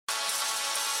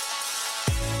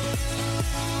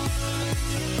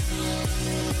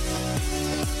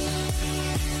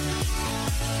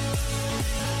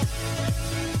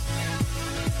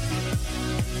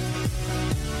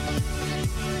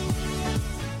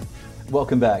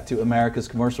Welcome back to America's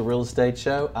Commercial Real Estate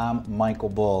Show. I'm Michael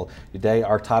Bull. Today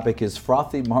our topic is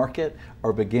frothy market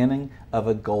or beginning of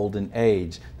a golden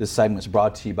age. This segment is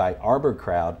brought to you by Arbor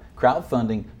Crowd,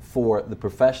 crowdfunding for the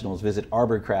professionals. Visit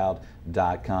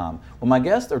arborcrowd.com. Well, my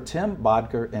guests are Tim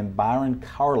Bodker and Byron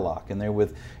Carlock, and they're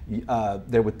with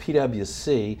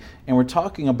PwC, and we're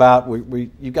talking about,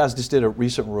 you guys just did a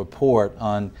recent report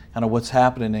on kind of what's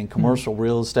happening in commercial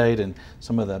real estate and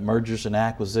some of the mergers and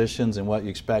acquisitions and what you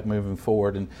expect moving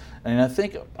forward. And I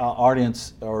think our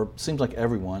audience, or seems like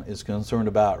everyone, is concerned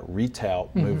about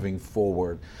retail moving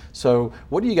forward. So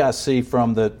what do you guys see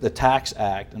from the Tax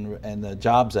Act and the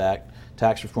Jobs Act,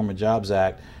 Tax Reform and Jobs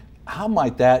Act? How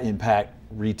might that impact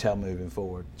retail moving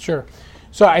forward? Sure.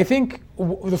 So I think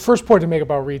the first point to make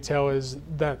about retail is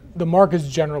that the markets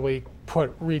generally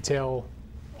put retail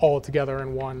all together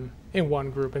in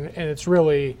one group, and it's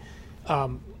really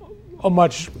a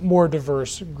much more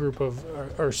diverse group of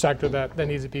or sector that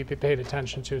needs to be paid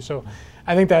attention to. So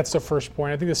I think that's the first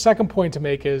point. I think the second point to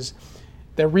make is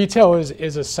that retail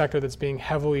is a sector that's being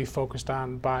heavily focused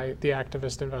on by the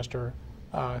activist investor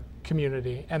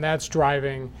community, and that's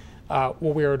driving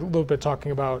what we were a little bit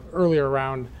talking about earlier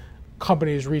around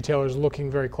companies, retailers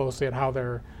looking very closely at how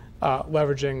they're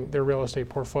leveraging their real estate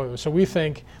portfolio. So we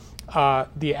think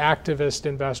the activist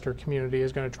investor community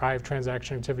is going to drive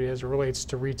transaction activity as it relates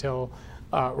to retail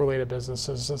related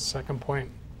businesses. That's the second point.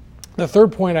 The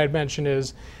third point I'd mention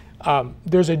is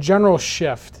there's a general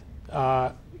shift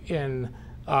in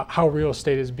how real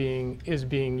estate is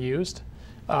being used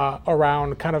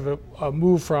around kind of a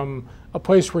move from a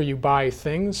place where you buy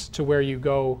things to where you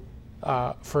go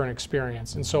for an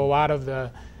experience. And so a lot of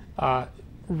the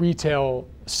retail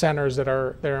centers that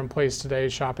are in place today,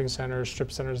 shopping centers,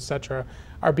 strip centers, et cetera,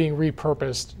 are being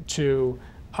repurposed to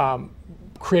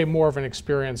create more of an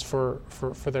experience for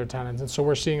their tenants. And so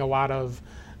we're seeing a lot of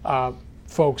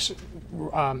folks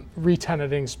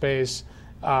re-tenanting space,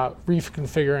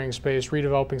 reconfiguring space,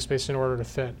 redeveloping space in order to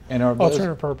fit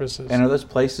alternative purposes. And are those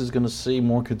places going to see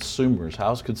more consumers?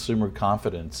 How's consumer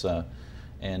confidence that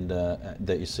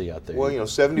you see out there? Well,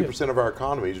 70% of our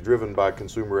economy is driven by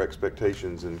consumer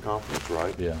expectations and confidence,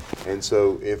 right? Yeah. And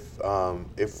so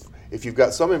if you've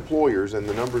got some employers, and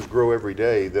the numbers grow every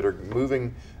day, that are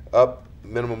moving up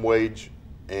minimum wage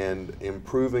and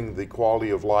improving the quality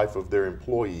of life of their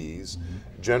employees,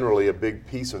 generally a big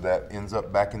piece of that ends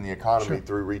up back in the economy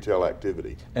through retail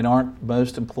activity. And aren't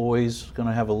most employees going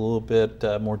to have a little bit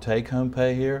more take-home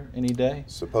pay here any day?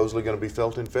 Supposedly going to be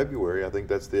felt in February. I think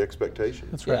that's the expectation.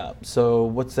 That's right. Yeah. So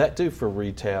what's that do for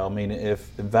retail? I mean,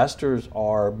 if investors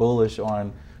are bullish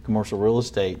on commercial real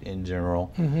estate in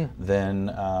general,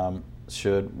 then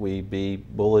should we be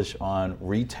bullish on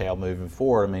retail moving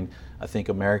forward? I mean, I think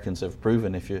Americans have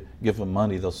proven if you give them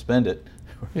money, they'll spend it.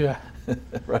 Yeah.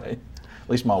 Right. At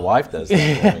least my wife does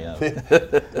that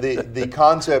for me. The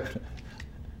concept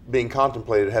being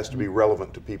contemplated has to be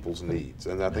relevant to people's needs.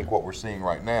 And I think what we're seeing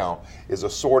right now is a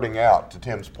sorting out, to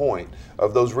Tim's point,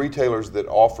 of those retailers that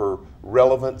offer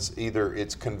relevance. Either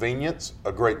it's convenience,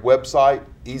 a great website,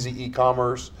 easy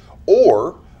e-commerce,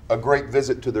 or a great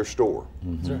visit to their store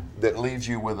that leaves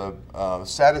you with a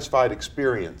satisfied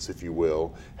experience, if you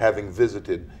will, having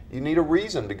visited. You need a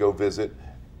reason to go visit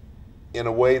in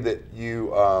a way that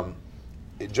you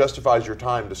it justifies your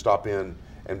time to stop in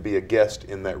and be a guest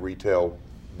in that retail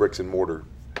bricks and mortar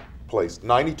place.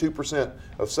 92%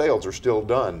 of sales are still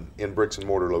done in bricks and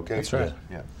mortar locations. That's right.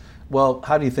 Yeah. Well,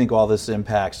 how do you think all this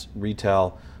impacts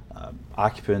retail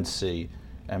occupancy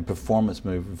and performance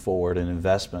moving forward, and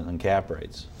investment and cap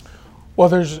rates?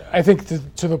 Well, I think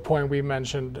to the point we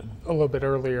mentioned a little bit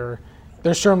earlier,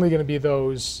 there's certainly going to be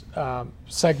those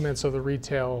segments of the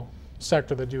retail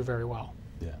sector that do very well.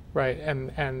 Yeah. Right,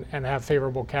 and have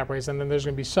favorable cap rates, and then there's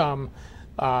going to be some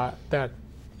that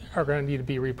are going to need to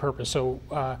be repurposed. So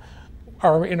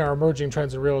in our emerging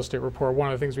trends in real estate report,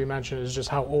 one of the things we mentioned is just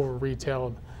how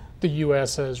over-retailed the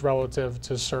U.S. is relative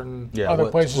to certain other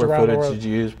places around the world. Did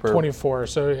you use per 24.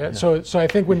 So I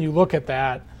think when you look at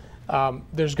that,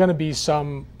 there's going to be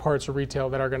some parts of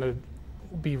retail that are going to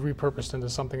be repurposed into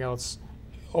something else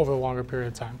over a longer period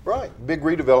of time. Right. Big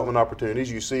redevelopment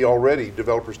opportunities. You see already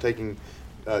developers taking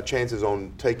chances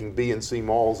on taking B and C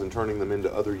malls and turning them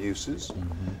into other uses.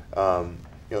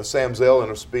 Sam Zell,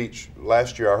 in a speech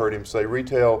last year, I heard him say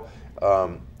retail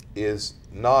is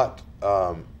not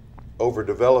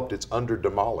overdeveloped, it's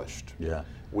under-demolished. Yeah.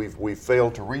 We've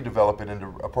failed to redevelop it into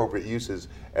appropriate uses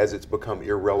as it's become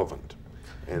irrelevant.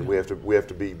 and we have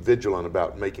to be vigilant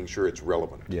about making sure it's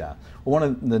relevant. Yeah. Well, one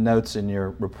of the notes in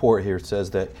your report here says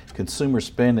that consumer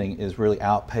spending is really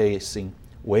outpacing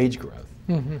wage growth.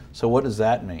 So what does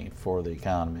that mean for the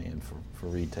economy and for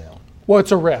retail? Well,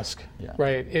 it's a risk, Yeah.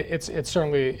 right? It's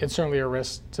certainly a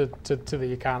risk to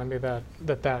the economy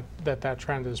that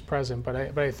trend is present.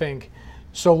 But I think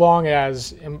so long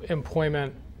as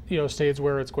employment stays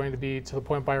where it's going to be, to the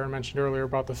point Byron mentioned earlier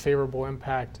about the favorable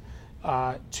impact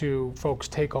to folks'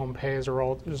 take-home pay as a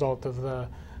result of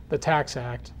the Tax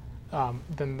Act,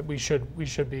 then we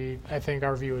should be. I think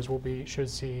our view is we should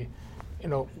see,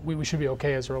 we should be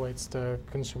okay as it relates to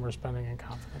consumer spending and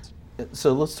confidence.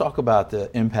 So let's talk about the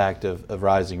impact of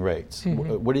rising rates.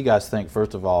 What do you guys think,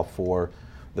 first of all, for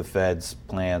the Fed's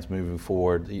plans moving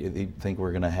forward? Do you think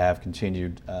we're going to have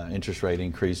continued interest rate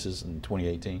increases in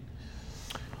 2018?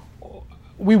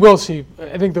 We will see.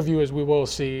 I think the view is we will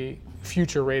see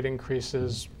future rate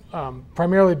increases,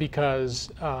 primarily because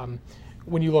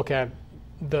when you look at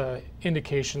the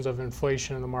indications of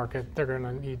inflation in the market, they're going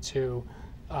to need to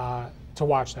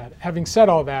watch that. Having said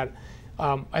all that,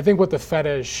 I think what the Fed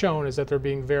has shown is that they're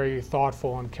being very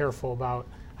thoughtful and careful about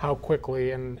how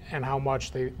quickly and how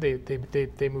much they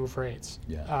move rates.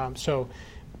 Yeah.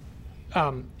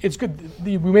 It's good.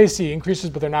 We may see increases,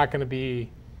 but they're not going to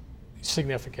be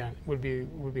significant. Would be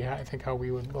I think how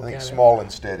we would look at it. I think small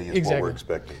and steady is Exactly. what we're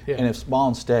expecting. Yeah. And if small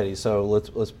and steady, so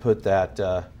let's put that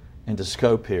into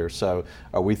scope here. So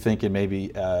are we thinking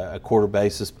maybe a quarter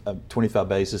basis, 25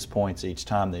 basis points each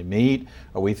time they meet?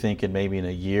 Are we thinking maybe in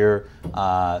a year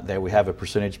that we have a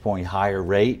percentage point higher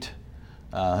rate,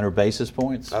 100 basis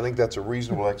points? I think that's a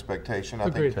reasonable expectation.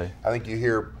 Agreed. I think you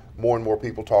hear more and more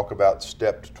people talk about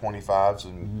stepped 25s,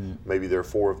 and maybe there are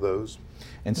 4 of those.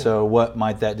 And so what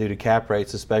might that do to cap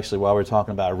rates, especially while we're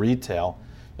talking about retail?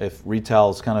 If retail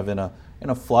is kind of in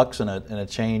a flux and a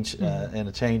change in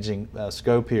a changing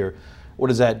scope here, what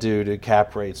does that do to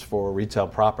cap rates for retail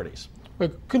properties?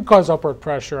 It could cause upward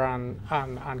pressure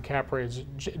on cap rates,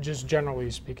 just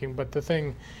generally speaking. But the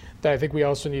thing that I think we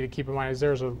also need to keep in mind is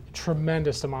there's a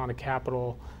tremendous amount of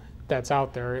capital that's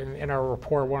out there. In our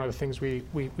report, one of the things we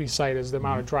cite is the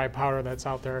amount of dry powder that's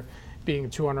out there being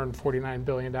 $249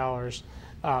 billion.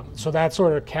 So that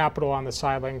sort of capital on the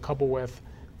sideline, coupled with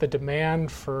the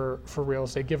demand for real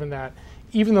estate, given that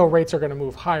even though rates are going to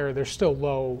move higher, they're still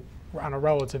low on a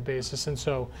relative basis, and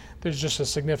so there's just a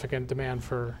significant demand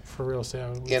for real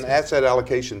estate. In asset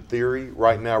allocation theory,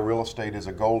 right now real estate is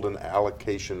a golden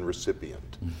allocation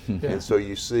recipient. And so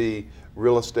you see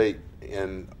real estate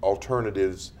and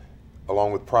alternatives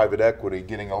along with private equity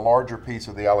getting a larger piece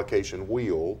of the allocation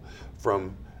wheel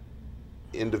from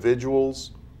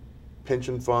individuals,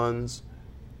 pension funds,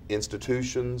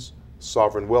 institutions,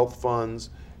 sovereign wealth funds,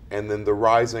 and then the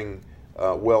rising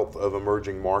wealth of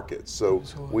emerging markets. So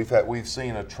Absolutely. we've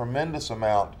seen a tremendous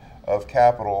amount of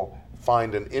capital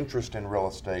find an interest in real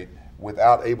estate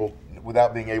without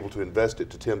being able to invest it,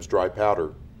 to Tim's dry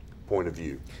powder point of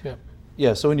view. Yeah.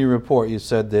 Yeah, so in your report you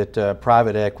said that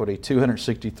private equity,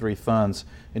 263 funds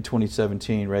in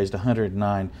 2017 raised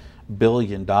 $109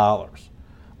 billion.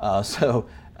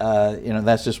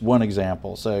 That's just one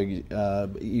example. So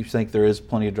you think there is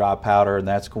plenty of dry powder, and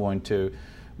that's going to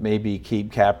maybe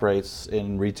keep cap rates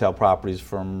in retail properties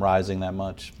from rising that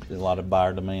much, a lot of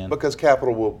buyer demand? Because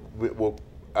capital will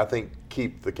I think,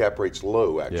 keep the cap rates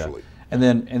low, actually. Yeah. And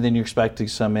then you're expecting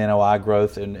some NOI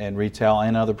growth in retail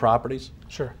and other properties?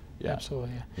 Sure. Yeah. Absolutely.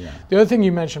 Yeah. Yeah. The other thing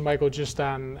you mentioned, Michael, just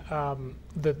on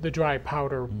the dry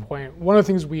powder point, one of the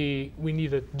things we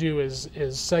need to do is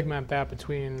segment that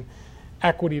between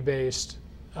equity-based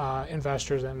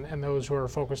investors and those who are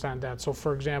focused on debt. So,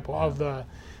 for example, of the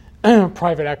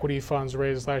private equity funds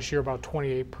raised last year, about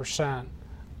 28%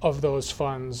 of those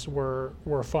funds were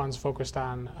funds focused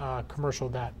on commercial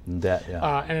debt. Debt,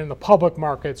 yeah. And in the public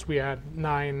markets, we had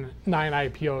nine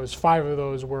IPOs. 5 of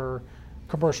those were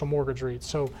commercial mortgage REITs.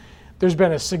 So there's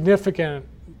been a significant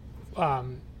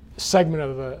segment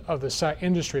of the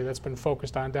industry that's been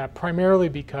focused on debt, primarily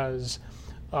because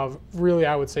of really,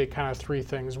 I would say, kind of 3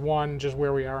 things. One, just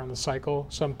where we are in the cycle.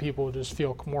 Some people just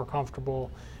feel more comfortable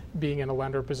being in a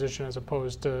lender position as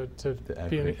opposed to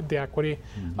being the equity.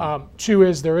 Mm-hmm. 2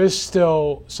 is there is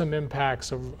still some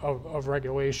impacts of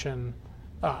regulation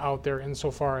out there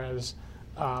insofar as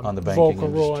on the banking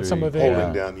Volcker rule and some of the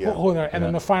holding down, yeah. holding down. And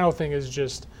then the final thing is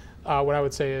just what I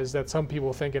would say is that some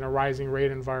people think in a rising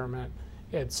rate environment,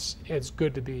 it's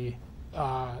good to be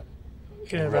an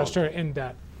investor in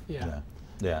debt. Yeah.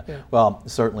 Yeah. Well,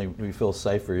 certainly we feel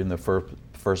safer in the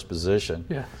first position.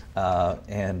 Yeah.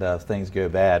 And if things go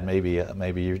bad,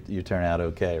 maybe you turn out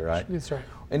okay, right? That's right.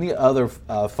 Any other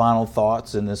final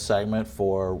thoughts in this segment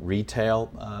for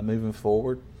retail moving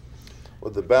forward?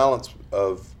 Well, the balance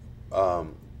of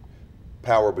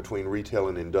power between retail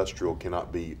and industrial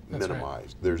cannot be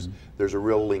minimized. Right. There's a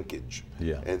real linkage.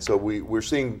 Yeah. And so we're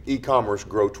seeing e-commerce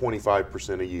grow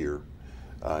 25% a year.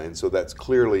 And so that's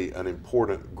clearly an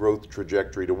important growth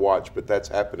trajectory to watch, but that's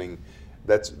happening.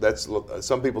 That's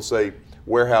some people say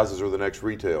warehouses are the next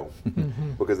retail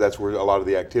because that's where a lot of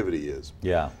the activity is.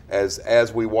 Yeah.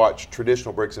 As we watch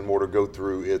traditional bricks and mortar go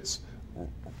through its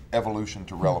evolution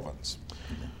to relevance.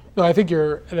 No, I think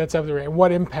that's absolutely right.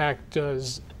 What impact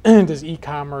does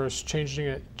e-commerce,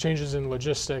 changes in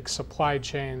logistics, supply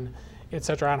chain, et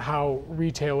cetera, on how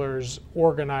retailers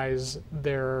organize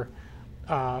their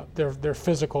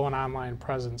physical and online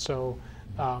presence? So,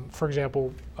 for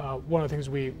example, one of the things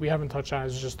we haven't touched on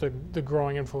is just the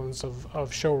growing influence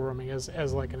of showrooming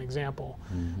as like an example.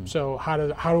 So how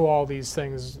do all these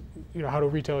things, how do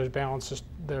retailers balance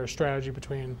their strategy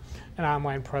between an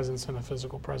online presence and a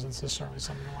physical presence is certainly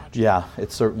something to watch. Yeah,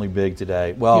 it's certainly big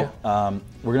today. Well,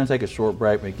 we're going to take a short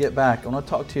break. When we get back, I want to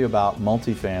talk to you about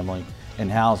multifamily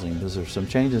and housing, because there's some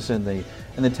changes in the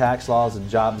tax laws and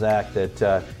Jobs Act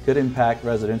that could impact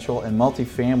residential, and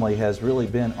multifamily has really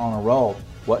been on a roll.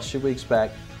 What should we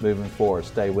expect moving forward?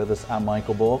 Stay with us. I'm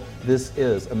Michael Bull. This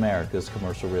is America's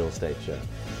Commercial Real Estate Show.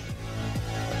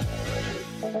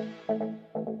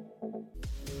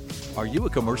 Are you a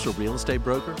commercial real estate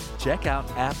broker? Check out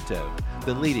Apto,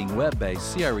 the leading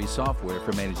web-based CRE software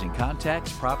for managing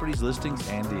contacts, properties, listings,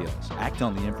 and deals. Act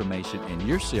on the information in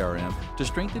your CRM to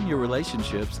strengthen your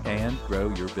relationships and grow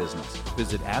your business.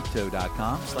 Visit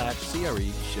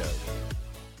apto.com/CRE show.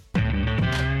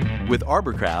 With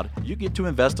ArborCrowd, you get to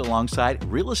invest alongside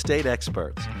real estate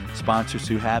experts, sponsors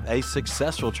who have a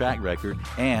successful track record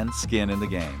and skin in the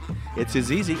game. It's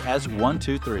as easy as 1,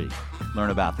 2, 3. Learn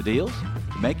about the deals,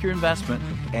 make your investment,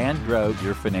 and grow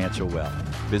your financial wealth.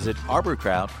 Visit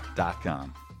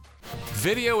arborcrowd.com.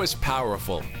 Video is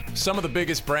powerful. Some of the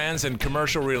biggest brands in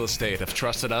commercial real estate have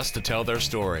trusted us to tell their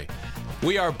story.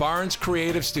 We are Barnes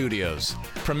Creative Studios,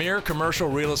 premier commercial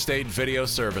real estate video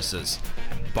services.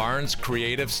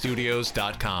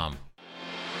 BarnesCreativeStudios.com.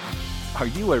 Are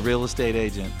you a real estate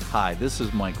agent? Hi, this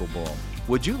is Michael Bull.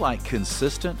 Would you like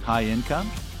consistent high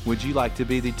income? Would you like to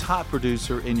be the top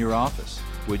producer in your office?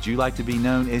 Would you like to be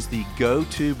known as the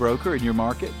go-to broker in your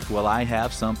market? Well, I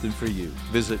have something for you.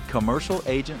 Visit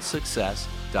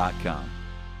CommercialAgentSuccess.com.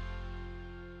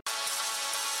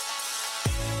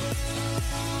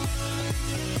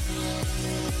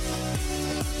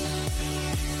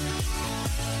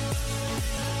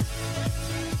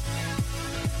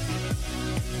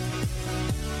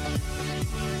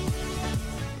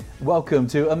 Welcome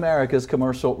to America's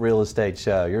Commercial Real Estate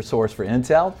Show, your source for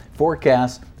intel,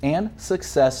 forecasts, and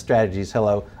success strategies.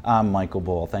 Hello, I'm Michael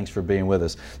Bull. Thanks for being with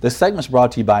us. This segment is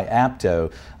brought to you by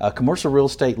Apto, a commercial real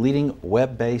estate leading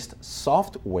web-based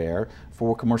software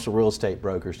for commercial real estate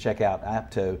brokers. Check out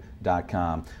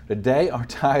apto.com. Today, our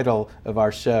title of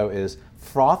our show is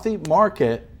Frothy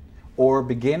Market or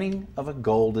Beginning of a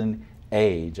Golden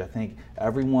Age. I think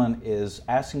everyone is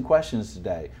asking questions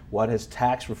today. What is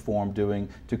tax reform doing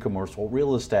to commercial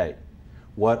real estate?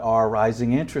 What are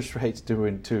rising interest rates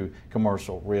doing to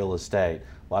commercial real estate?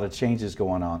 A lot of changes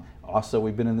going on. Also,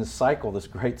 we've been in this cycle, this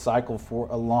great cycle for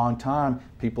a long time.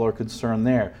 People are concerned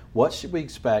there. What should we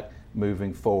expect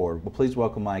moving forward? Well, please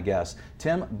welcome my guest,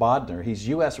 Tim Bodner. He's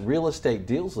U.S. Real Estate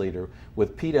Deals Leader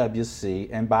with PwC,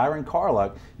 and Byron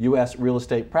Carluck, U.S. Real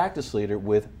Estate Practice Leader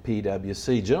with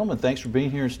PwC. Gentlemen, thanks for being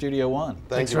here in Studio One.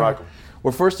 Thank you, Michael.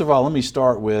 Well, first of all, let me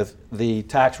start with the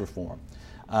tax reform.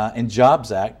 And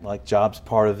Jobs Act, like jobs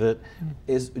part of it,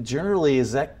 is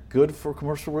that good for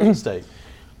commercial real estate?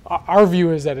 Our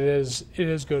view is that it is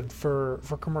good for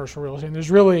commercial real estate. And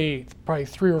there's really probably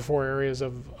 3 or 4 areas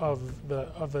of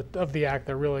the act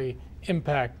that really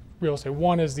impact real estate.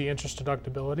 One is the interest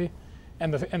deductibility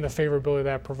and the favorability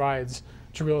that provides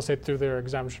to real estate through their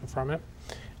exemption from it.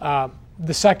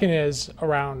 The second is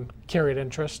around carried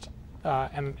interest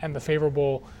and the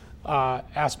favorable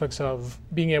aspects of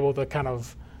being able to kind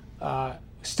of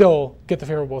still get the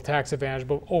favorable tax advantage,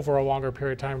 but over a longer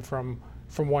period of time from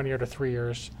 1 year to 3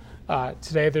 years.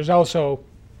 Today, there's also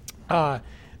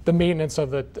the maintenance of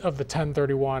the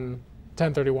 1031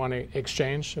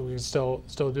 exchange. We still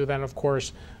do that. And of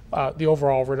course, the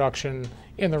overall reduction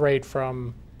in the rate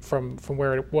from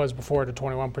where it was before to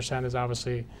 21% is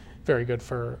obviously very good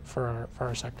for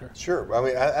our sector. Sure. I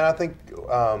mean, I think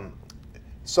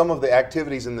some of the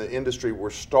activities in the industry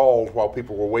were stalled while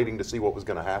people were waiting to see what was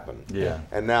going to happen. Yeah.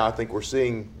 And now I think we're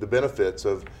seeing the benefits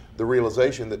of the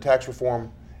realization that tax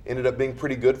reform ended up being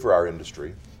pretty good for our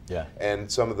industry. Yeah. And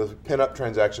some of the pin-up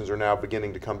transactions are now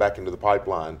beginning to come back into the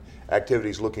pipeline.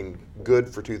 Activity's looking good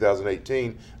for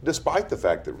 2018, despite the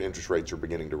fact that interest rates are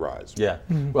beginning to rise. Yeah,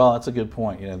 well, that's a good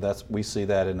point. We see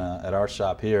that at our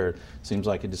shop here. It seems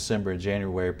like in December and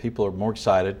January, people are more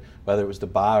excited, whether it was to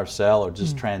buy or sell or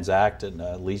just transact and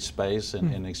lease space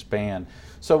and expand.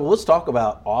 So let's talk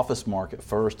about office market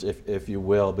first, if you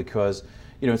will, because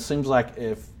it seems like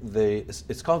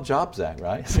it's called Jobs Act,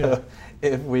 right? So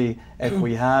if we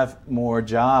have more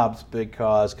jobs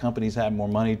because companies have more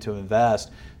money to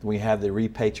invest, we have the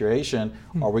repatriation,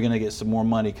 are we going to get some more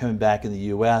money coming back in the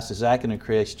U.S.? Is that going to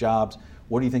create jobs?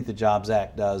 What do you think the Jobs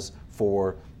Act does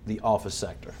for the office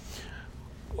sector?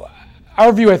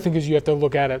 Our view, I think, is you have to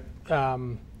look at it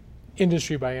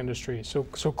industry by industry. So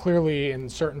clearly in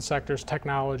certain sectors,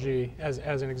 technology, as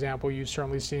an example, you've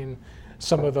certainly seen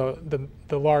some of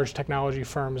the large technology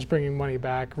firms bringing money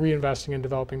back, reinvesting in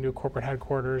developing new corporate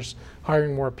headquarters,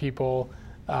 hiring more people,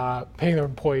 paying their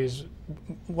employees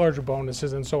larger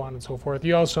bonuses, and so on and so forth.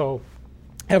 You also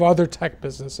have other tech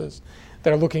businesses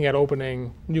that are looking at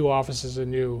opening new offices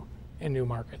in new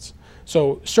markets.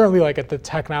 So certainly, like at the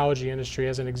technology industry,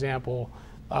 as an example,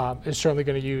 is certainly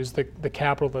going to use the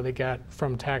capital that they get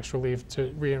from tax relief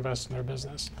to reinvest in their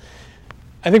business.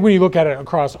 I think when you look at it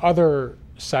across other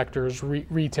sectors,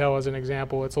 retail as an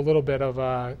example, it's a little bit of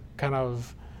a kind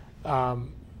of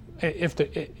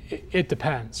it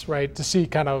depends, right? To see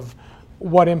kind of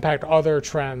what impact other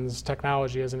trends,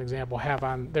 technology as an example, have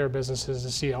on their businesses, to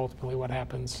see ultimately what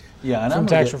happens from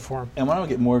tax reform. And I want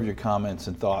to get more of your comments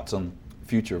and thoughts on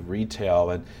future of retail.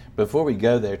 And before we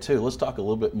go there too, let's talk a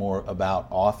little bit more about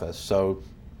office. So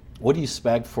what do you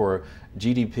expect for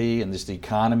GDP and just the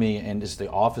economy and just the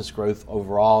office growth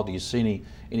overall? Do you see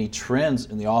any trends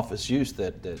in the office use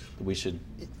that we should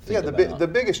think about? The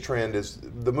biggest trend is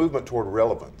the movement toward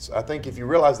relevance. I think if you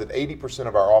realize that 80%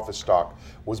 of our office stock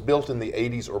was built in the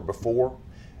 80s or before,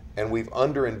 and we've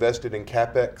underinvested in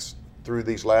CapEx through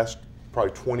these last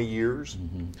probably 20 years,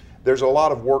 there's a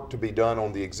lot of work to be done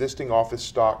on the existing office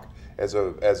stock as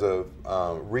a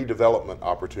redevelopment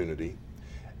opportunity.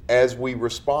 As we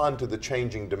respond to the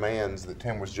changing demands that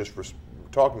Tim was just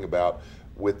talking about,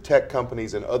 with tech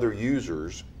companies and other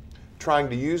users trying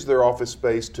to use their office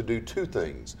space to do two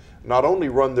things: not only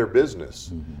run their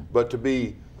business, but to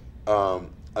be an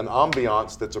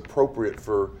ambiance that's appropriate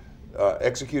for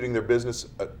executing their business,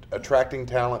 attracting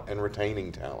talent and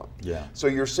retaining talent. Yeah. So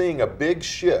you're seeing a big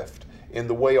shift in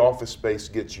the way office space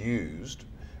gets used.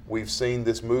 We've seen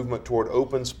this movement toward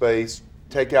open space,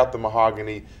 take out the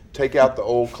mahogany, take out the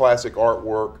old classic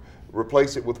artwork,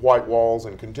 replace it with white walls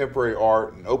and contemporary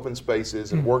art and open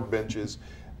spaces and workbenches,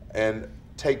 and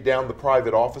take down the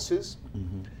private offices.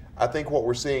 I think what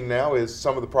we're seeing now is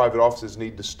some of the private offices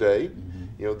need to stay.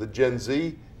 The Gen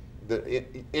Z, the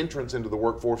entrants into the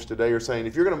workforce today are saying,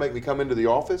 if you're going to make me come into the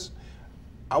office,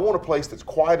 I want a place that's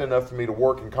quiet enough for me to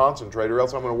work and concentrate, or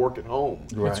else I'm going to work at home.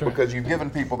 Right. Because you've given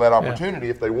people that opportunity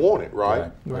if they want it,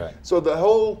 right? Right. So the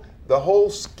whole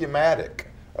schematic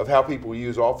of how people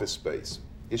use office space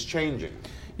is changing.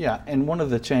 Yeah, and one of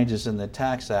the changes in the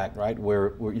Tax Act, right,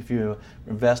 where if you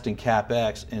invest in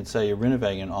CapEx and say you're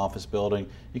renovating an office building,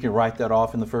 you can write that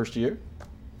off in the first year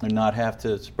and not have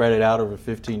to spread it out over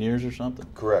 15 years or something?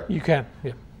 Correct. You can,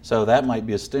 yeah. So that might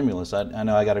be a stimulus. I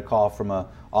know I got a call from an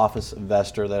office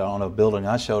investor that owned a building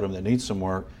I showed him that needs some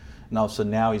work, and all of a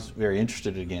sudden now he's very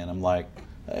interested again. I'm like,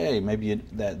 hey, maybe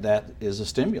that is a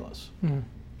stimulus.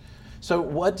 So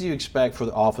what do you expect for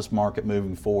the office market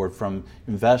moving forward from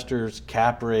investors,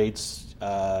 cap rates,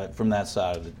 from that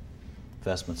side of the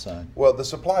investment side? Well, the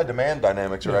supply-demand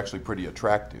dynamics are actually pretty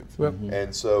attractive.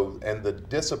 And the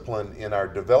discipline in our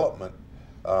development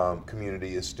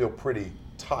community is still pretty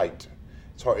tight.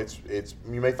 It's hard.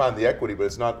 You may find the equity, but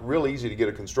it's not real easy to get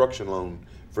a construction loan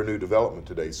for new development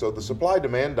today. So the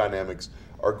supply-demand dynamics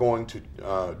are going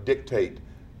to dictate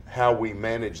how we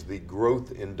manage the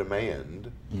growth in demand,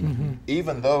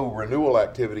 even though renewal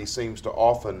activity seems to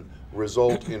often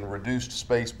result in reduced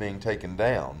space being taken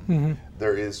down.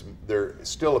 There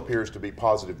still appears to be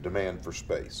positive demand for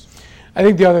space. I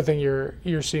think the other thing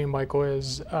you're seeing, Michael,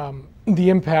 is the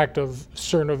impact of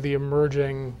certain of the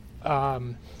emerging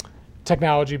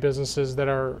technology businesses that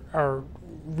are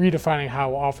redefining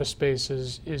how office space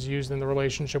is used in the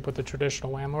relationship with the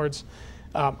traditional landlords,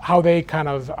 how they kind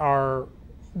of are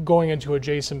going into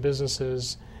adjacent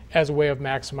businesses as a way of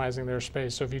maximizing their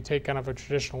space. So if you take kind of a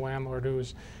traditional landlord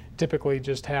who's typically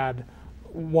just had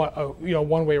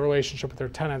one-way relationship with their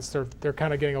tenants, they're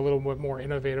kind of getting a little bit more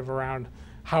innovative around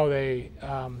how they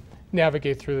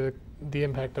navigate through the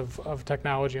impact of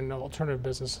technology and alternative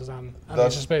businesses on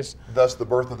Thus- leasing space. Thus the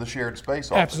birth of the shared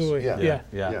space office. Absolutely,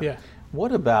 yeah.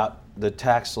 What about the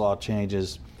tax law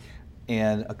changes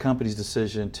and a company's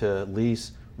decision to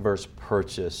lease versus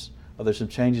purchase? Are there some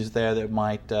changes there that we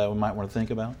might want to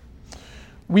think about?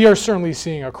 We are certainly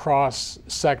seeing across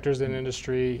sectors in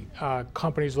industry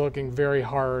companies looking very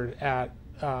hard at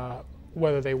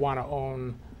whether they want to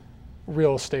own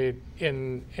real estate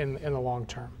in the long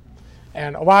term.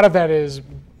 And a lot of that is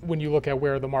when you look at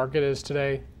where the market is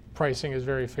today, pricing is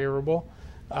very favorable.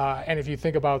 And if you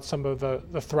think about some of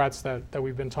the threats that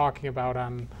we've been talking about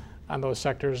on those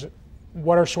sectors,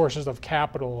 what are sources of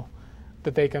capital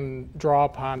that they can draw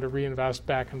upon to reinvest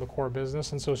back in the core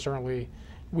business? And so certainly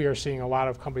we are seeing a lot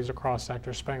of companies across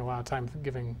sectors spending a lot of time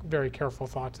giving very careful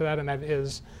thought to that, and that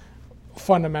is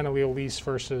fundamentally a lease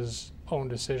versus own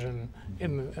decision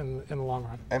in the long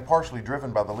run. And partially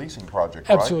driven by the leasing project,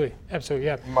 Absolutely, right? absolutely,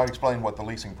 yeah. You might explain what the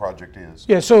leasing project is.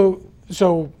 Yeah, so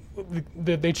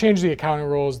they changed the accounting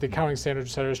rules, the accounting standard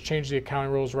setters changed the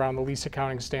accounting rules around the lease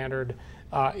accounting standard.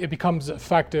 It becomes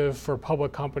effective for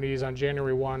public companies on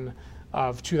January 1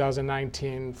 of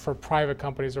 2019, for private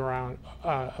companies around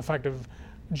effective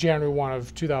January 1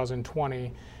 of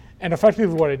 2020. And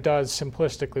effectively what it does,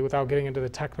 simplistically, without getting into the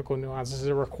technical nuances, is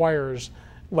it requires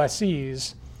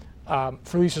lessees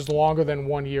for leases longer than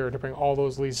 1 year to bring all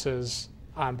those leases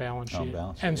on balance sheet.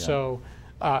 So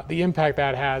the impact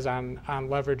that has on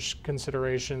leverage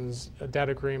considerations, debt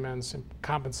agreements, and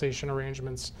compensation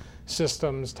arrangements,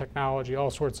 systems, technology,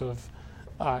 all sorts of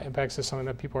impacts is something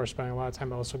that people are spending a lot of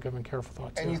time also giving careful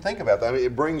thought to. And you think about that, I mean,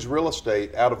 it brings real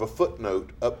estate out of a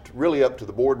footnote really up to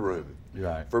the boardroom.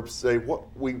 Right. For say, what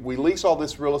we lease all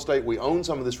this real estate, we own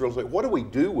some of this real estate. What do we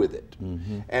do with it?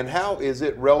 And how is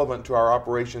it relevant to our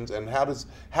operations? And how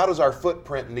does our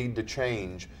footprint need to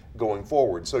change going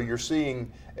forward? So you're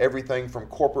seeing everything from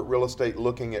corporate real estate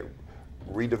looking at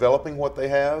redeveloping what they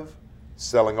have,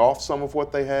 selling off some of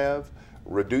what they have,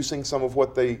 reducing some of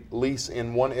what they lease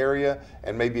in one area,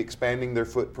 and maybe expanding their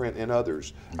footprint in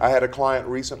others. I had a client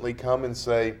recently come and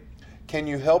say, can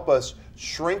you help us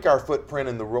shrink our footprint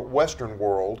in the Western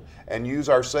world and use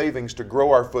our savings to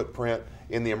grow our footprint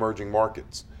in the emerging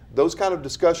markets? Those kind of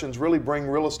discussions really bring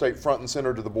real estate front and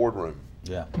center to the boardroom.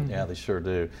 Yeah, yeah, they sure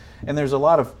do. And there's a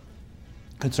lot of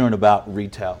concern about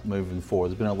retail moving forward.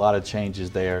 There's been a lot of changes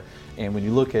there. And when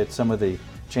you look at some of the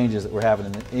changes that we're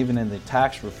having, even in the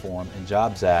Tax Reform and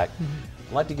Jobs Act,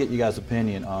 I'd like to get you guys'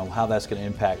 opinion on how that's going to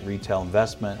impact retail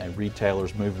investment and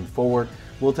retailers moving forward.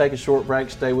 We'll take a short break.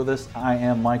 Stay with us. I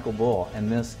am Michael Bull,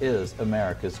 and this is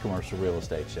America's Commercial Real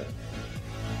Estate Show.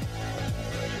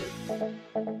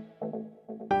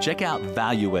 Check out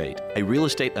Valuate, a real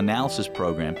estate analysis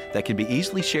program that can be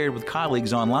easily shared with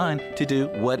colleagues online to do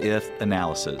what-if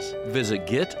analysis. Visit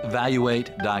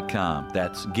getvaluate.com.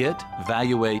 That's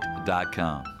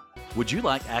getvaluate.com. Would you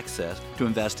like access to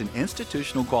invest in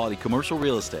institutional quality commercial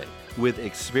real estate with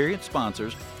experienced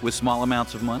sponsors with small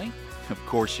amounts of money? Of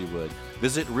course you would.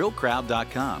 Visit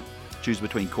realcrowd.com. Choose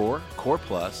between Core, Core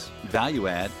Plus, Value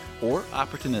Add, or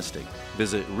Opportunistic.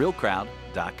 Visit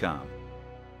realcrowd.com.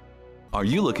 Are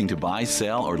you looking to buy,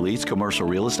 sell, or lease commercial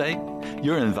real estate?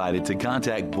 You're invited to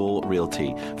contact Bull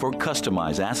Realty for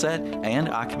customized asset and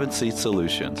occupancy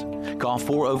solutions. Call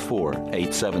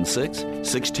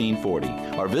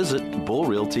 404-876-1640 or visit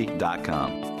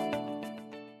bullrealty.com.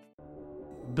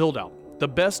 Build Out, the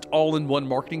best all-in-one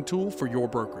marketing tool for your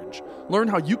brokerage. Learn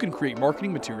how you can create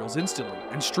marketing materials instantly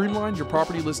and streamline your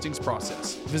property listings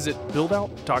process. Visit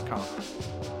buildout.com.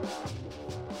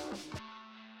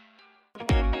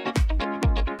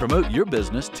 Promote your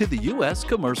business to the U.S.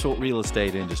 commercial real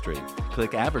estate industry.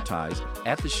 Click Advertise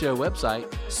at the show website,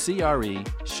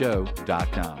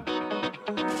 creshow.com.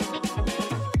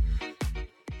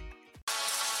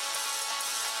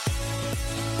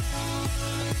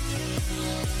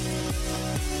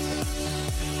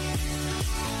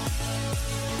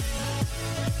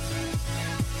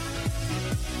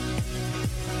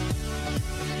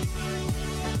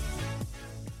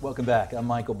 Welcome back. I'm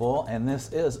Michael Bull, and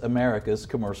this is America's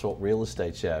Commercial Real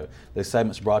Estate Show. This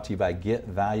segment is brought to you by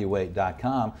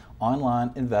GetValuate.com,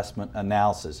 online investment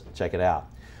analysis. Check it out.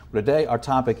 Today, our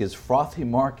topic is frothy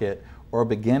market or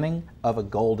beginning of a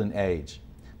golden age.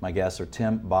 My guests are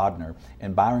Tim Bodner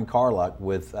and Byron Carluck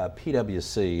with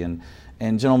PwC.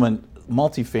 And gentlemen,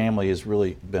 multifamily has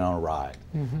really been on a ride.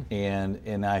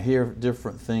 And I hear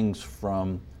different things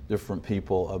from different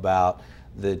people about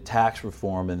the tax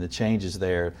reform and the changes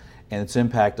there and its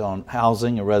impact on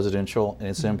housing and residential and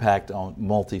its impact on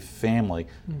multifamily.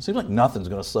 It seems like nothing's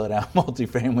going to slow down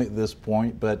multifamily at this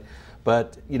point, but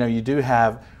you know, you do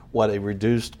have a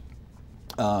reduced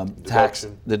tax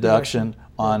deduction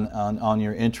on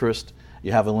your interest.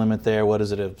 You have a limit there. What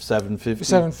is it, of $750?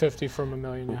 $750 from $1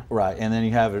 million, yeah. Right, and then you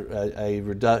have a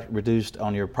reduced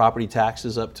on your property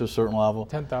taxes up to a certain level.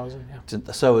 $10,000,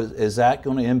 yeah. So is that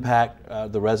going to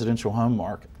impact the residential home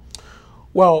market?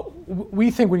 Well, we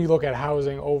think when you look at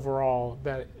housing overall,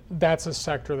 that's a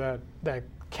sector that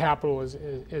capital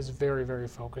is very, very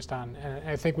focused on. And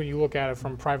I think when you look at it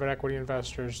from private equity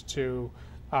investors to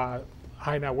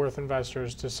high net worth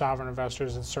investors to sovereign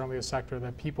investors, it's certainly a sector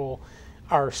that people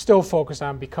are still focused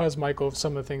on because, Michael, of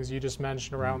some of the things you just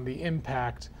mentioned around the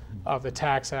impact of the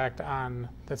Tax Act on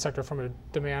that sector from a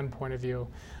demand point of view.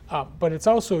 But it's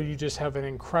also, you just have an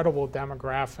incredible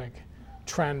demographic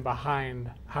trend behind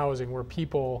housing where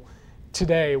people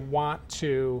today want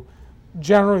to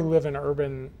generally live in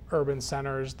urban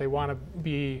centers. They want to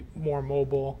be more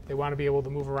mobile. They want to be able to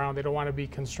move around. They don't want to be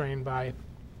constrained by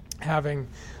having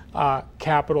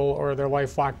capital or their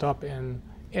life locked up in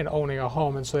owning a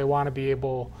home, and so they want to be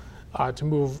able to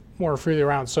move more freely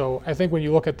around. So I think when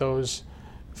you look at those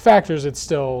factors, it's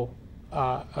still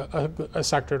a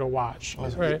sector to watch.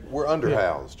 Right? We're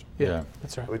underhoused. Yeah,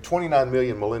 that's right. I mean, 29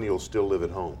 million millennials still live at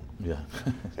home. Yeah.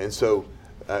 And so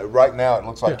right now it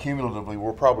looks like cumulatively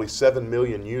we're probably 7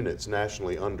 million units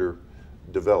nationally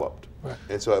underdeveloped. Right.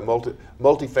 And so a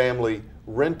multifamily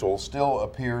rental still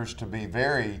appears to be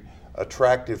very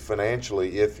attractive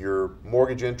financially if your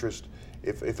mortgage interest,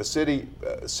 if a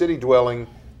city dwelling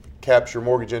caps your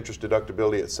mortgage interest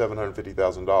deductibility at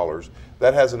 $750,000,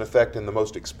 that has an effect in the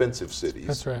most expensive cities.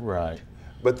 That's right. Right.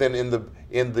 But then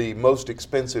in the most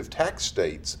expensive tax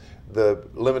states, the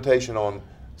limitation on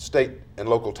state and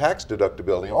local tax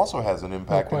deductibility also has an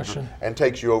impact and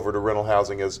takes you over to rental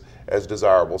housing as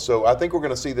desirable. So I think we're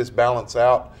going to see this balance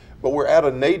out, but we're at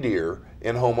a nadir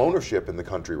in home ownership in the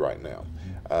country right now.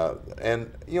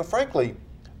 And frankly,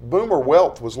 boomer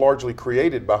wealth was largely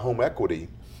created by home equity.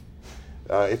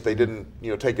 If they didn't,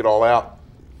 take it all out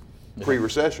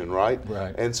pre-recession, right?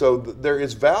 Right. And so there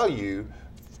is value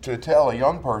to tell a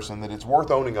young person that it's worth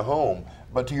owning a home.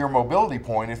 But to your mobility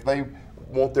point, if they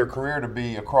want their career to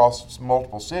be across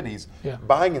multiple cities,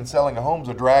 buying and selling a home is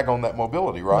a drag on that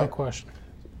mobility, right? No question.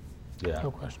 Yeah.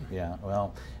 No question. Yeah.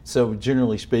 Well, so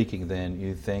generally speaking, then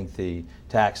you think the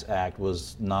Tax Act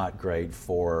was not great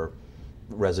for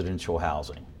residential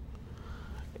housing?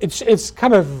 It's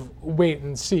kind of wait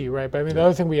and see, right? But I mean, the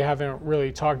other thing we haven't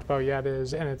really talked about yet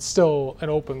is, and it's still an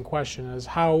open question, is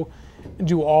how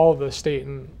do all the state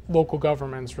and local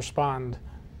governments respond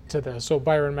to this? So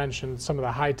Byron mentioned some of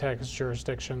the high-tax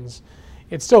jurisdictions.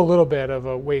 It's still a little bit of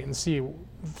a wait and see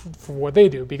for what they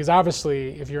do, because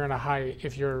obviously, if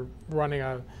you're running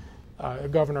a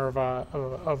governor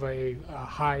of a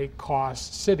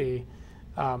high-cost city,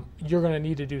 you're going to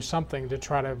need to do something to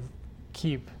try to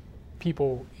keep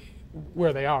people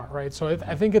where they are, right? So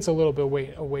I think it's a little bit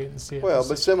a wait and see. Well,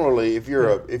 but similarly, if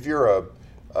you're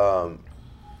a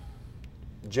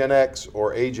Gen X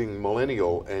or aging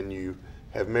millennial and you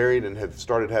have married and have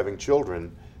started having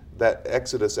children, that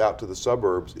exodus out to the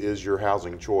suburbs is your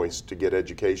housing choice to get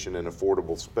education and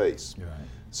affordable space. Right.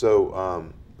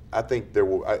 So I think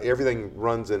everything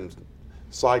runs in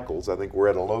cycles. I think we're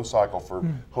at a low cycle for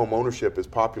home ownership is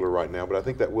popular right now, but I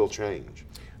think that will change.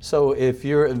 So if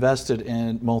you're invested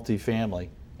in multifamily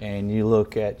and you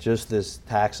look at just this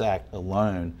Tax Act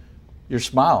alone, you're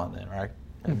smiling then, right?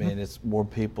 I mean, it's more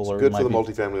people are good for the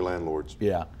multifamily landlords.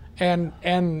 Yeah. And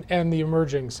the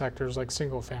emerging sectors like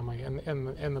single family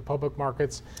and the public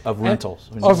markets Of rentals.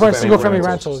 Single family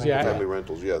rentals, yeah. Single family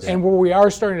rentals, yes. And what we are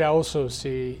starting to also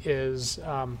see is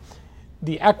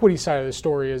the equity side of the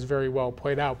story is very well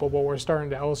played out. But what we're starting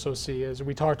to also see is,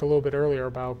 we talked a little bit earlier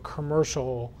about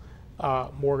commercial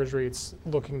mortgage REITs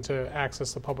looking to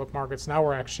access the public markets. Now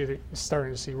we're actually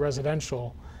starting to see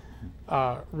residential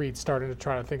REITs starting to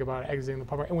try to think about exiting the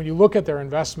public. And when you look at their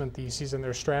investment theses and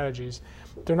their strategies,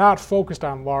 they're not focused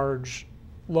on large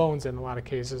loans in a lot of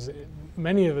cases.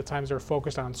 Many of the times they're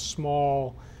focused on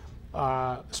small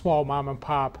mom and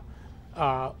pop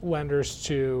lenders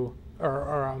to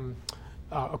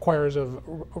acquirers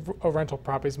of rental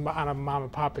properties on a mom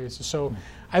and pop basis. So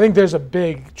I think there's a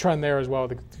big trend there as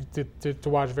well to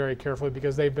watch very carefully,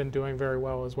 because they've been doing very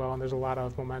well as well, and there's a lot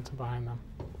of momentum behind them.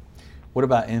 What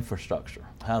about infrastructure?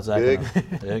 How's that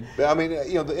going? Big? I mean,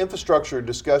 the infrastructure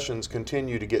discussions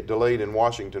continue to get delayed in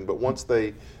Washington, but once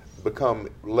they become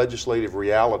legislative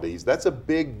realities, that's a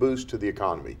big boost to the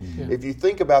economy. If you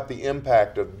think about the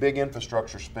impact of big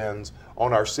infrastructure spends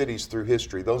on our cities through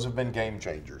history, those have been game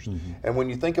changers. And when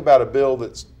you think about a bill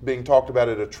that's being talked about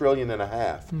at $1.5 trillion,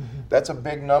 that's a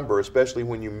big number, especially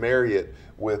when you marry it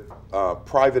with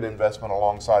private investment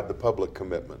alongside the public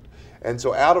commitment. And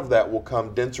so out of that will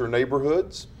come denser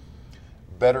neighborhoods,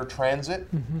 better transit,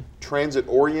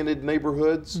 transit-oriented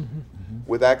neighborhoods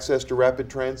with access to rapid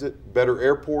transit, better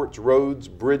airports, roads,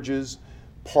 bridges,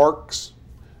 parks.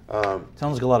 Sounds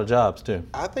like a lot of jobs too.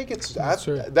 I think it's That's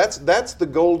right. that's the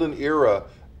golden era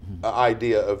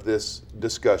idea of this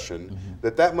discussion.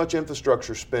 That much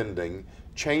infrastructure spending,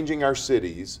 changing our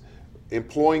cities,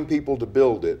 employing people to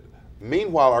build it.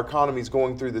 Meanwhile, our economy is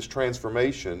going through this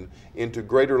transformation into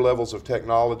greater levels of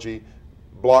technology,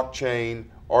 blockchain,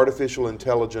 artificial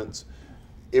intelligence.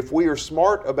 If we are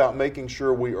smart about making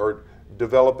sure we are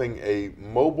developing a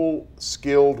mobile,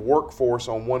 skilled workforce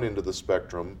on one end of the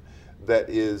spectrum that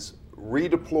is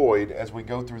redeployed as we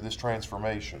go through this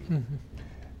transformation,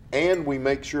 and we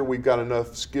make sure we've got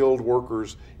enough skilled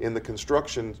workers in the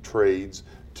construction trades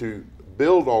to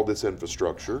build all this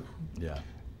infrastructure, Yeah.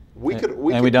 we And- could.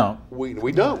 and we don't.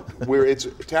 We don't. It's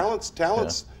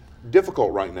talent's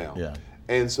difficult right now. Yeah.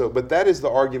 And so, but that is the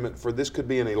argument for this could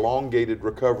be an elongated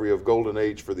recovery of golden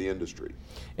age for the industry.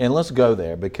 And let's go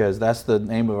there because that's the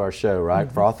name of our show,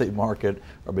 right? Frothy market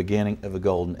or beginning of a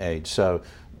golden age. So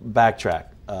backtrack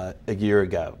a year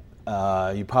ago.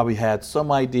 You probably had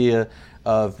some idea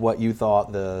of what you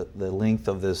thought the length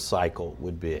of this cycle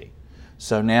would be.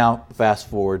 So now fast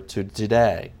forward to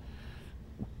today.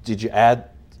 Did you add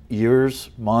years,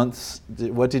 months?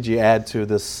 What did you add to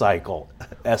this cycle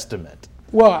estimate?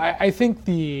 Well, I think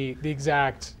the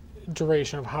exact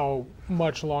duration of how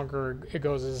much longer it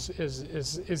goes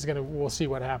is gonna, we'll see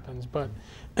what happens. But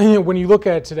when you look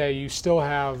at it today, you still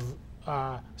have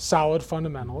solid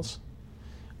fundamentals.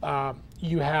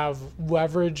 You have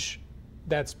leverage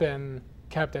that's been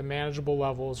kept at manageable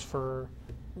levels from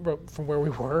where we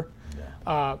were.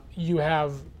 You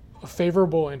have a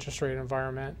favorable interest rate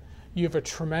environment. You have a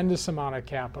tremendous amount of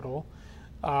capital.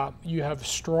 You have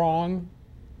strong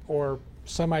or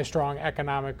semi-strong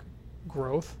economic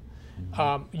growth.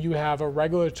 You have a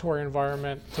regulatory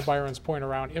environment, to Byron's point,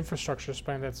 around infrastructure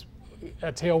spend that's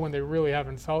a tailwind they really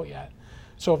haven't felt yet.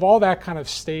 So if all that kind of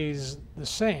stays the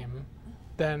same,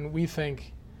 then we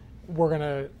think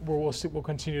we'll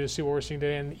continue to see what we're seeing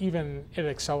today, and even it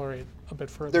accelerate a bit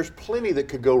further. There's plenty that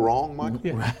could go wrong, Mike.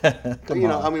 Come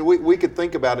on. I mean, we could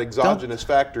think about exogenous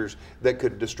factors that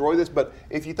could destroy this, but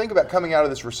if you think about coming out of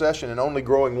this recession and only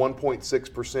growing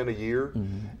 1.6% a year,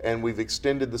 and we've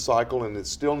extended the cycle, and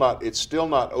it's still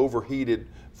not overheated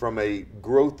from a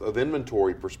growth of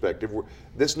inventory perspective.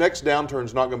 This next downturn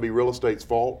is not going to be real estate's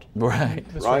fault. Right.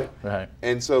 Right? Right.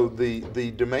 And so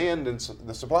the demand and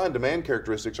the supply and demand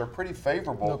characteristics are pretty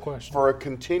favorable No question. for a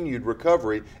continued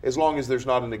recovery as long as there's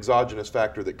not an exogenous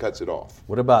factor that cuts it off.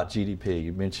 What about GDP?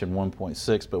 You mentioned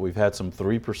 1.6, but we've had some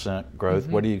 3% growth.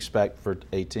 What do you expect for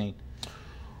 18?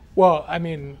 Well, I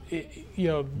mean,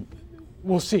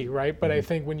 we'll see, right? But I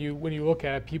think when you look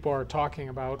at it, people are talking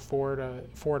about 4 to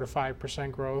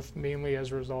 5% growth, mainly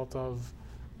as a result of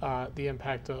the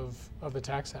impact of the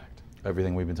Tax Act.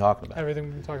 Everything we've been talking about. Everything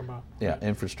we've been talking about. Yeah,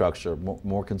 infrastructure,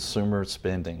 more consumer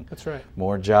spending. That's right.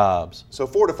 More jobs. So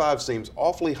 4 to 5 seems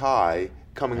awfully high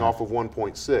coming off of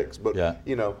 1.6, but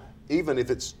even if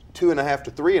it's 2.5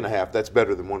 to 3.5, that's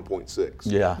better than 1.6.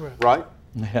 Yeah. Right?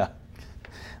 Yeah.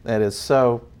 That is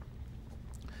so.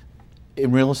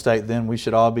 In real estate, then, we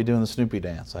should all be doing the Snoopy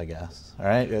dance, I guess. All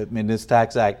right? I mean, this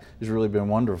Tax Act has really been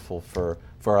wonderful for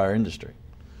our industry.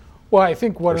 Well, I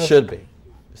think Or should be.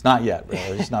 It's not yet,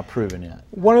 really. It's not proven yet.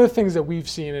 One of the things that we've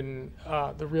seen in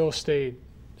the real estate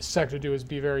sector do is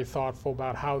be very thoughtful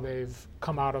about how they've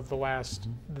come out of the last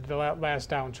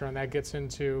downturn. That gets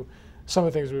into some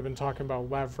of the things we've been talking about: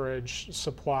 leverage,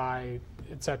 supply,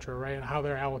 et cetera, right? And how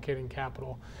they're allocating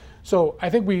capital. So I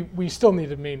think we still need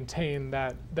to maintain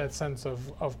that sense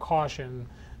of caution,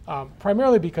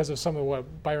 primarily because of some of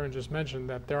what Byron just mentioned,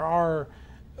 that there are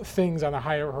things on the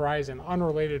higher horizon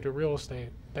unrelated to real estate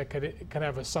that could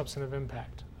have a substantive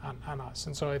impact on us.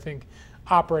 And so I think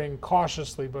operating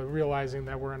cautiously but realizing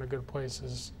that we're in a good place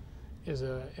is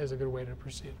a good way to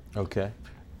proceed. Okay.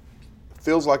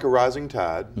 Feels like a rising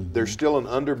tide. There's still an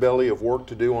underbelly of work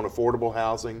to do on affordable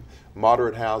housing,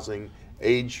 moderate housing,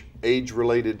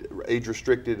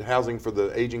 age-restricted housing for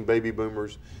the aging baby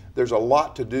boomers. There's a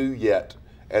lot to do yet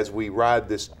as we ride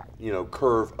this,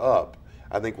 curve up.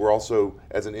 I think we're also,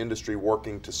 as an industry,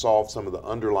 working to solve some of the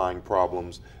underlying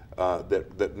problems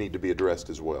that need to be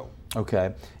addressed as well.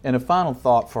 Okay. And a final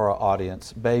thought for our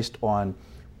audience, based on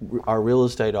our real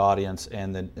estate audience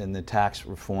and the Tax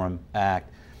Reform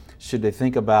Act, should they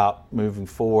think about moving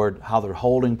forward, how they're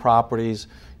holding properties,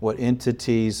 what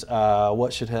entities,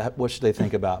 what should they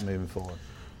think about moving forward?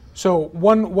 So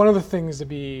one of the things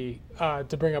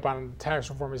to bring up on tax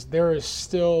reform is there is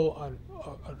still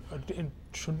a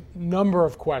number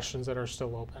of questions that are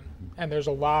still open, and there's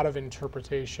a lot of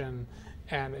interpretation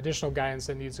and additional guidance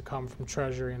that needs to come from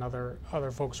Treasury and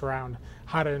other folks around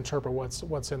how to interpret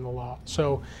what's in the law.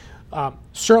 So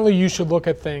certainly you should look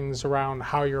at things around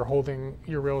how you're holding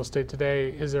your real estate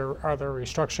today. Are there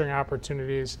restructuring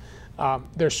opportunities?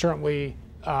 There's certainly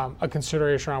a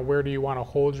consideration around where do you want to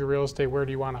hold your real estate, where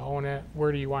do you want to own it,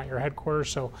 where do you want your headquarters.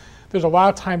 So there's a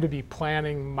lot of time to be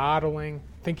planning, modeling,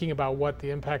 thinking about what the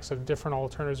impacts of different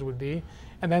alternatives would be,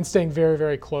 and then staying very,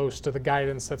 very close to the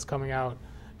guidance that's coming out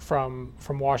from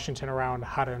Washington around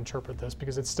how to interpret this,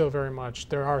 because it's still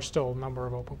there are still a number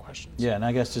of open questions. Yeah, and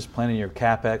I guess just planning your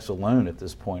CapEx alone at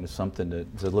this point is something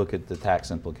to look at the tax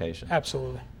implications.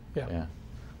 Absolutely, yeah.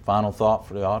 Final thought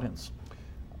for the audience?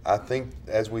 I think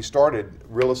as we started,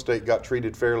 real estate got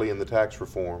treated fairly in the tax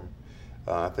reform.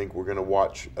 I think we're going to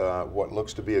watch what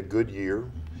looks to be a good year.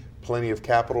 Plenty of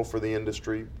capital for the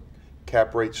industry.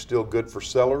 Cap rates still good for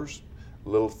sellers.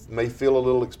 May feel a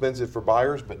little expensive for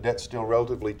buyers, but debt's still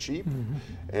relatively cheap.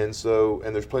 And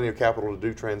there's plenty of capital to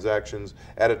do transactions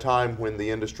at a time when the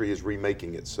industry is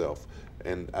remaking itself.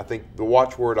 And I think the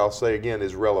watchword I'll say again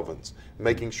is relevance.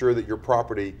 Making sure that your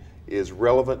property is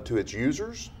relevant to its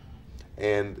users,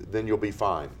 and then you'll be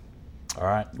fine. All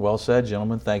right. Well said,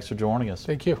 gentlemen. Thanks for joining us.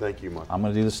 Thank you. Thank you, Mike. I'm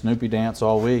going to do the Snoopy dance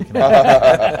all week.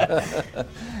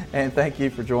 And thank you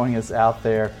for joining us out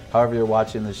there. However you're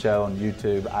watching the show on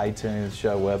YouTube, iTunes,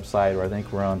 show website, or I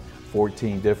think we're on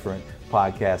 14 different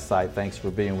podcast sites. Thanks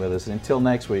for being with us. And until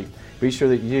next week, be sure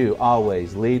that you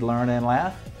always lead, learn, and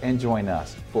laugh, and join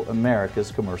us for America's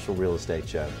Commercial Real Estate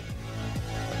Show.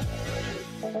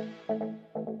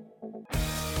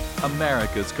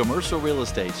 America's Commercial Real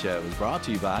Estate Show is brought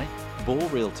to you by Bull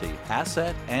Realty,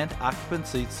 Asset and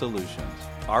Occupancy Solutions,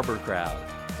 Arbor Crowd,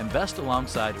 invest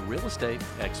alongside real estate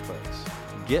experts,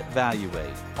 Get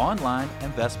Valuate, online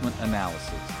investment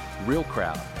analysis, Real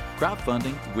Crowd,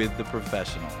 crowdfunding with the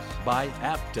professionals, by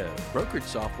Apto, brokerage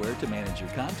software to manage your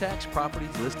contacts,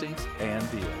 properties, listings, and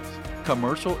deals,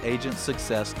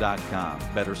 CommercialAgentSuccess.com,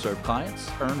 better serve clients,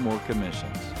 earn more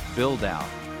commissions, Build Out,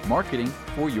 marketing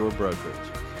for your brokerage.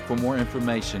 For more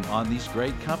information on these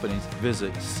great companies,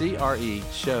 visit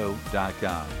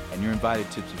CREshow.com. And you're invited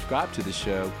to subscribe to the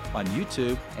show on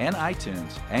YouTube and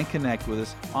iTunes and connect with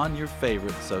us on your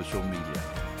favorite social media.